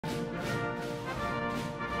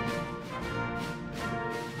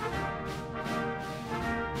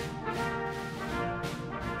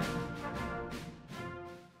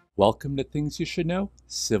Welcome to Things You Should Know,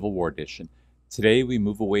 Civil War Edition. Today we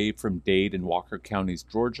move away from Dade and Walker counties,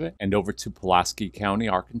 Georgia, and over to Pulaski County,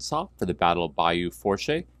 Arkansas for the Battle of Bayou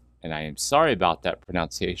Fourche, and I am sorry about that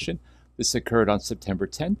pronunciation. This occurred on September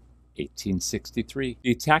 10, 1863.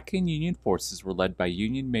 The attacking Union forces were led by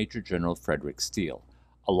Union Major General Frederick Steele,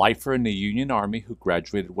 a lifer in the Union Army who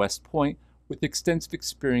graduated West Point with extensive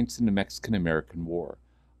experience in the Mexican-American War.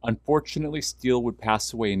 Unfortunately, Steele would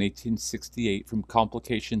pass away in 1868 from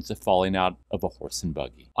complications of falling out of a horse and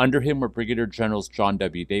buggy. Under him were Brigadier Generals John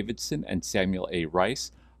W. Davidson and Samuel A. Rice,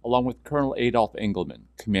 along with Colonel Adolph Engelman,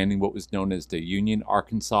 commanding what was known as the Union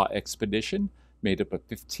Arkansas Expedition, made up of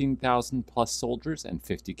 15,000 plus soldiers and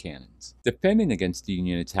 50 cannons. Defending against the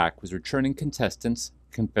Union attack was returning contestants,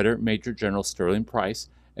 Confederate Major General Sterling Price,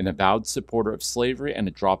 an avowed supporter of slavery and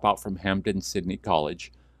a dropout from Hampden-Sydney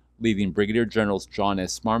College, leading Brigadier Generals John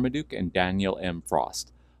S. Marmaduke and Daniel M.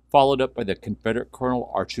 Frost, followed up by the Confederate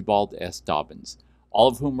Colonel Archibald S. Dobbins, all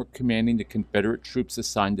of whom were commanding the Confederate troops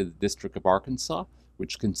assigned to the District of Arkansas,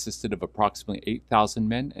 which consisted of approximately 8,000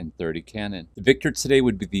 men and 30 cannon. The victor today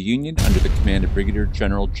would be the Union under the command of Brigadier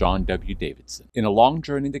General John W. Davidson. In a long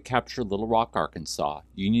journey to capture Little Rock, Arkansas,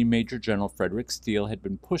 Union Major General Frederick Steele had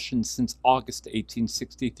been pushing since August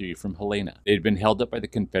 1863 from Helena. They had been held up by the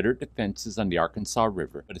Confederate defenses on the Arkansas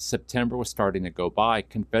River, but as September was starting to go by,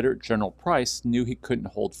 Confederate General Price knew he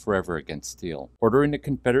couldn't hold forever against Steele. Ordering the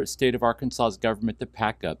Confederate state of Arkansas's government to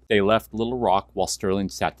pack up, they left Little Rock while Sterling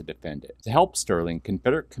sat to defend it. To help Sterling,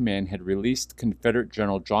 Confederate command had released Confederate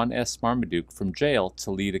General John S. Marmaduke from jail to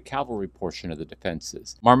lead a cavalry portion of the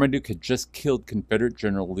defenses. Marmaduke had just killed Confederate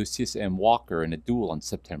General Lucius M. Walker in a duel on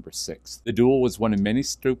September 6th. The duel was one of many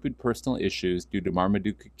stupid personal issues due to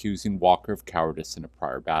Marmaduke accusing Walker of cowardice in a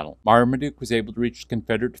prior battle. Marmaduke was able to reach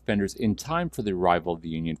Confederate defenders in time for the arrival of the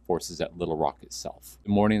Union forces at Little Rock itself.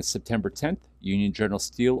 The morning of September 10th, Union General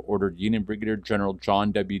Steele ordered Union Brigadier General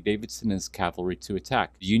John W. Davidson and his cavalry to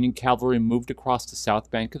attack. The Union cavalry moved across the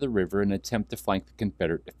south bank of the river in an attempt to flank the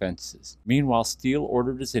Confederate defenses. Meanwhile, Steele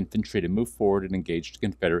ordered his infantry to move forward and engage the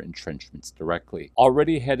Confederate entrenchments directly.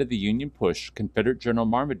 Already ahead of the Union push, Confederate General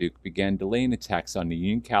Marmaduke began delaying attacks on the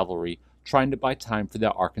Union cavalry, trying to buy time for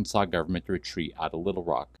the Arkansas government to retreat out of Little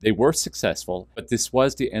Rock. They were successful, but this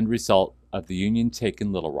was the end result of the Union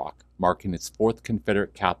taking Little Rock, marking its fourth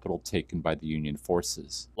Confederate capital taken by the Union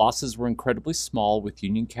forces. Losses were incredibly small, with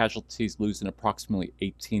Union casualties losing approximately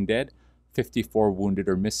 18 dead, 54 wounded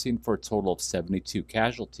or missing for a total of 72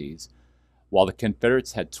 casualties, while the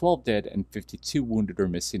Confederates had 12 dead and 52 wounded or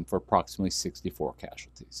missing for approximately 64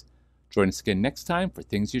 casualties. Join us again next time for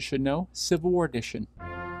Things You Should Know, Civil War Edition.